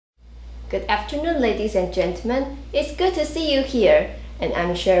Good afternoon, ladies and gentlemen. It's good to see you here. And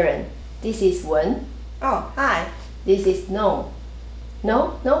I'm Sharon. This is Wen. Oh, hi. This is No.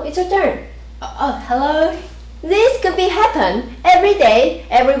 No, it's your turn. Hello. This could be happen every day,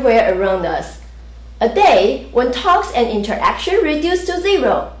 everywhere around us. A day when talks and interaction reduce to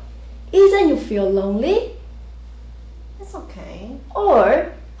zero. Either you feel lonely It's okay.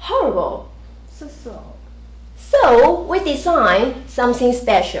 or horrible. So. So we design something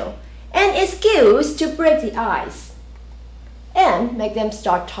special, an excuse to break the ice and make them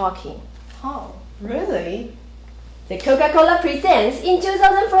start talking. Oh, really? The Coca-Cola presents in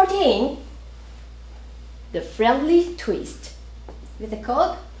 2014 the friendly twist. With a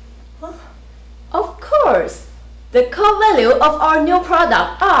Coke? Huh? Of course, the core value of our new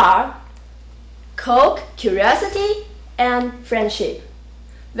product are Coke, curiosity, and friendship.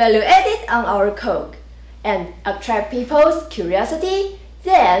 Value added on our Coke and attract people's curiosity,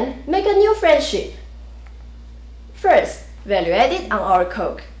 then make a new friendship. First, value added on our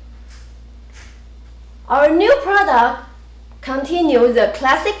Coke. Our new product continues the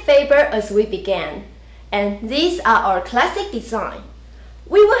classic flavor as we began, and these are our classic design.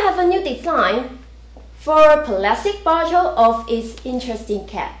 We will have a new design for plastic bottle of its interesting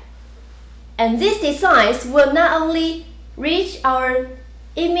cap. And these designs will not only reach our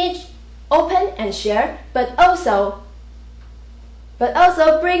image, open and share, but also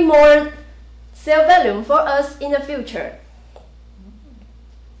bring more sale volume for us in the future.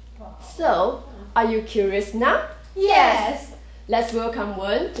 So, are you curious now? Yes. Let's welcome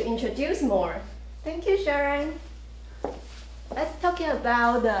Wen to introduce more. Thank you, Sharon. Let's talk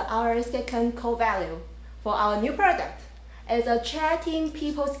about our second core value for our new product is attracting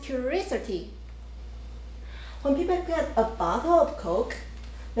people's curiosity. When people get a bottle of Coke,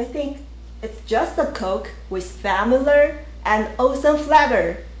 they think it's just a Coke with familiar and awesome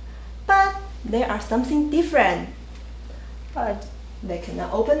flavor. But there are something different. But they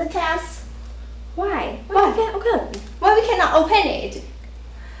cannot open the caps. Why? Why? Okay. Why we cannot open it?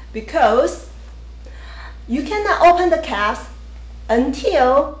 Because you cannot open the caps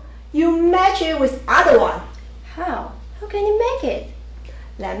until you match it with other one. How? How can you make it?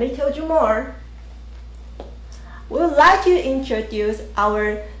 Let me tell you more. We would like to introduce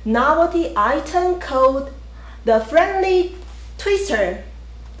our novelty item called the Friendly Twister.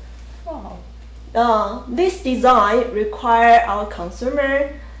 Wow. This design requires our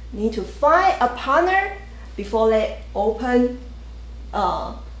consumer need to find a partner before they open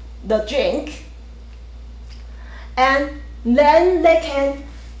the drink, and then they can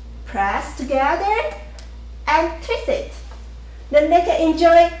press together and twist it. Then they can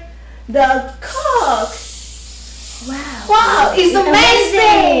enjoy the Coke. Wow, it's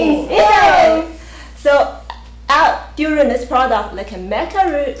amazing! Yeah. So during this product, they can make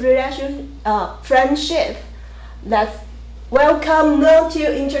a friendship. Let's welcome Mo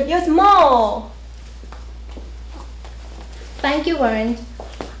to introduce more. Thank you, Warren.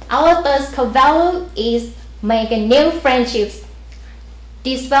 Our third core value is making new friendships.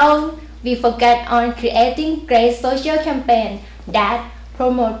 This value we focus on creating great social campaigns that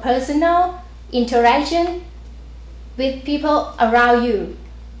promote personal interaction with people around you.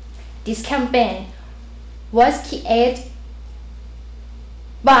 This campaign was created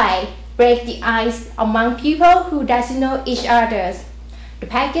by break the ice among people who doesn't know each other. The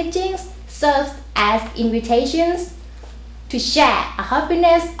packaging serves as invitations to share a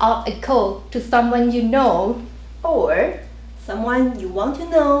happiness of a Coke to someone you know Or someone you want to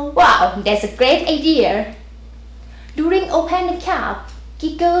know. Wow, that's a great idea. During open the cap,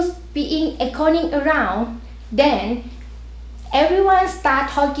 giggles being echoing around, then everyone start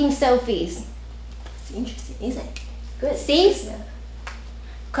talking selfies. It's interesting, isn't it? Good, see?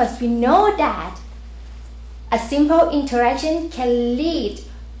 Because we know that a simple interaction can lead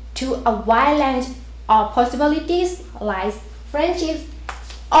to a wide range of possibilities like friendships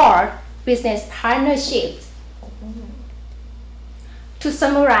or business partnerships. To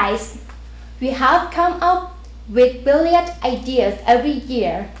summarize, we have come up with brilliant ideas every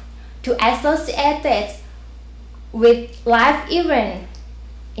year to associate it with live events.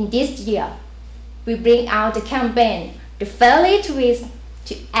 In this year, we bring out the campaign, the Friendly Twist,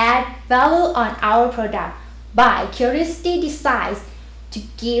 to add value on our product by curiosity designs to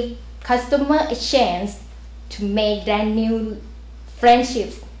give customers a chance to make their new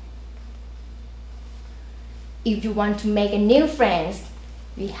friendships. If you want to make a new friends,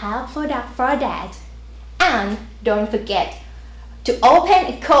 we have product for that. And don't forget to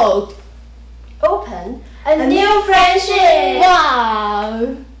open a Coke. Open a new friendship!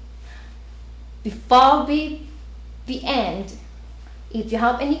 Wow! Before we end, If you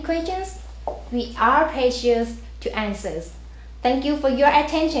have any questions, we are pleased to answer. Thank you for your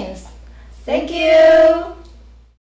attention. Thank you.